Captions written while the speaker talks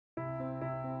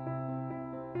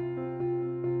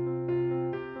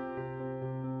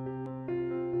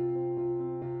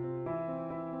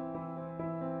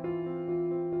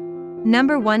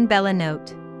Number 1. Bella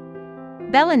Note.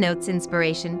 Bella Note's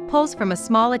inspiration pulls from a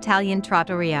small Italian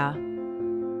trattoria.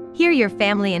 Here your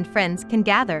family and friends can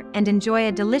gather and enjoy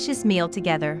a delicious meal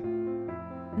together.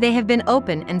 They have been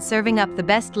open and serving up the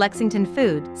best Lexington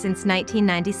food since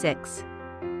 1996.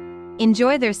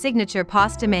 Enjoy their signature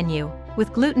pasta menu,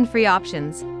 with gluten-free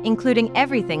options, including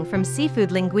everything from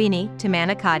seafood linguine to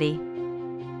manicotti.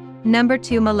 Number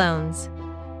 2. Malone's.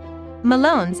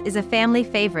 Malone's is a family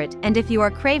favorite, and if you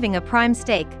are craving a prime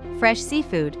steak, fresh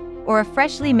seafood, or a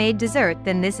freshly made dessert,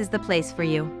 then this is the place for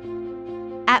you.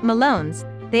 At Malone's,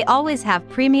 they always have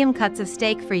premium cuts of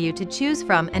steak for you to choose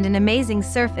from and an amazing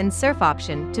surf and surf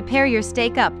option to pair your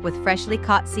steak up with freshly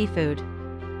caught seafood.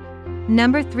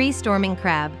 Number 3. Storming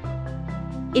Crab.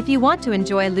 If you want to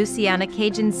enjoy Louisiana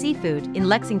Cajun seafood in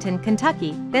Lexington,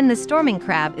 Kentucky, then the Storming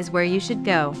Crab is where you should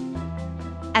go.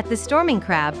 At the Storming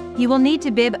Crab, you will need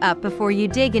to bib up before you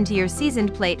dig into your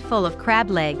seasoned plate full of crab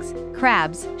legs,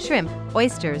 crabs, shrimp,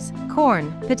 oysters,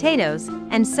 corn, potatoes,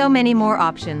 and so many more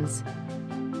options.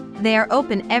 They are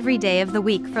open every day of the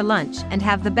week for lunch and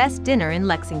have the best dinner in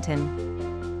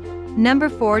Lexington. Number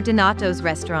 4. Donato's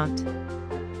Restaurant.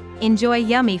 Enjoy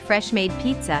yummy fresh-made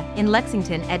pizza in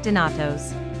Lexington at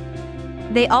Donato's.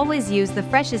 They always use the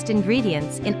freshest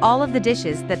ingredients in all of the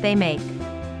dishes that they make.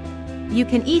 You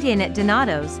can eat in at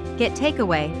Donato's, get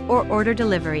takeaway, or order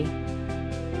delivery.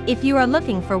 If you are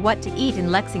looking for what to eat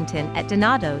in Lexington at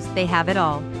Donato's, they have it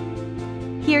all.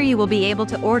 Here you will be able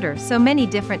to order so many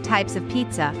different types of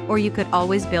pizza, or you could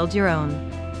always build your own.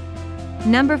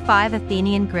 Number 5.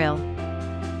 Athenian Grill.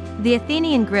 The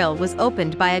Athenian Grill was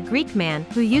opened by a Greek man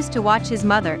who used to watch his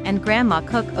mother and grandma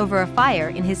cook over a fire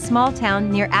in his small town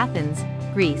near Athens,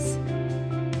 Greece.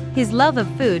 His love of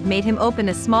food made him open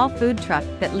a small food truck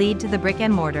that led to the brick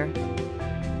and mortar.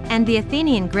 And the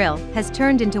Athenian Grill has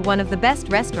turned into one of the best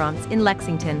restaurants in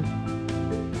Lexington.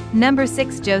 Number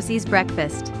 6. Josie's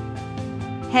Breakfast.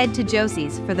 Head to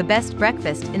Josie's for the best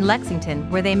breakfast in Lexington,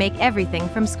 where they make everything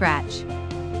from scratch.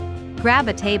 Grab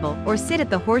a table or sit at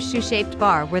the horseshoe-shaped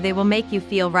bar where they will make you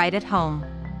feel right at home.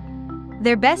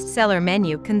 Their best-seller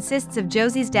menu consists of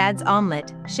Josie's Dad's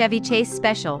Omelette, Chevy Chase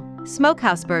Special,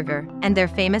 Smokehouse Burger, and their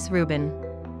famous Reuben.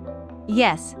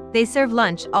 Yes, they serve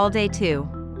lunch all day too.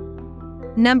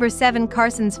 Number 7.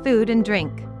 Carson's Food and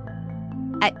Drink.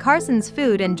 At Carson's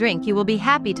Food and Drink you will be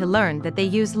happy to learn that they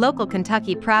use local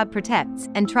Kentucky Proud Protects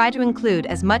and try to include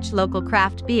as much local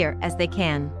craft beer as they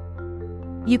can.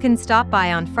 You can stop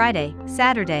by on Friday,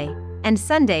 Saturday, and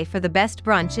Sunday for the best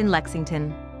brunch in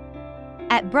Lexington.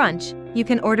 At brunch, you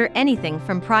can order anything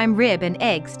from prime rib and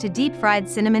eggs to deep-fried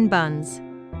cinnamon buns.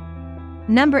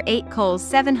 Number 8. Cole's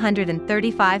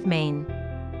 735 Main.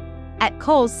 At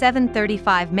Cole's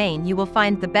 735 Main you will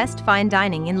find the best fine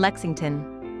dining in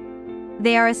Lexington.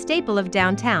 They are a staple of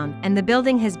downtown, and the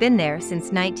building has been there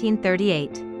since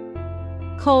 1938.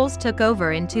 Cole's took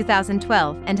over in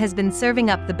 2012 and has been serving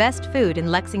up the best food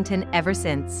in Lexington ever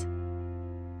since.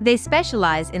 They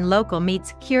specialize in local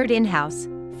meats cured in-house,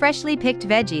 freshly picked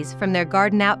veggies from their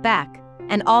garden out back,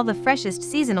 and all the freshest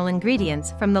seasonal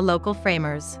ingredients from the local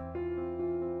framers.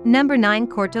 Number 9.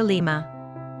 Corto Lima.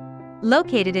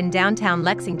 Located in downtown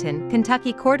Lexington,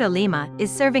 Kentucky, Corto Lima is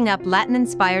serving up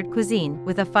Latin-inspired cuisine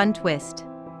with a fun twist.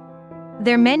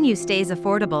 Their menu stays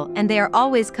affordable, and they are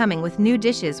always coming with new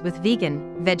dishes with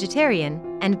vegan,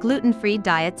 vegetarian, and gluten-free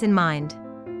diets in mind.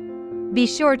 Be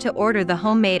sure to order the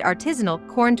homemade artisanal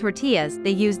corn tortillas.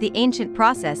 They use the ancient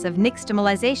process of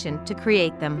nixtamalization to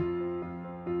create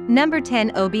them. Number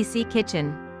 10. OBC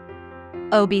Kitchen.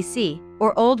 OBC,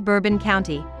 or Old Bourbon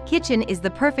County, Kitchen is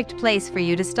the perfect place for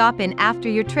you to stop in after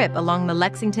your trip along the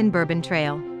Lexington Bourbon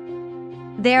Trail.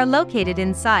 They are located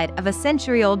inside of a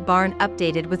century-old barn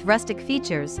updated with rustic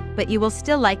features, but you will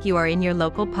still like you are in your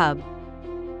local pub.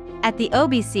 At the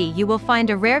OBC you will find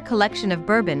a rare collection of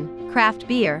bourbon, craft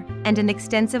beer, and an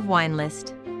extensive wine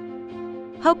list.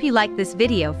 Hope you like this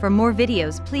video. For more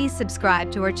videos please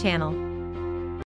subscribe to our channel.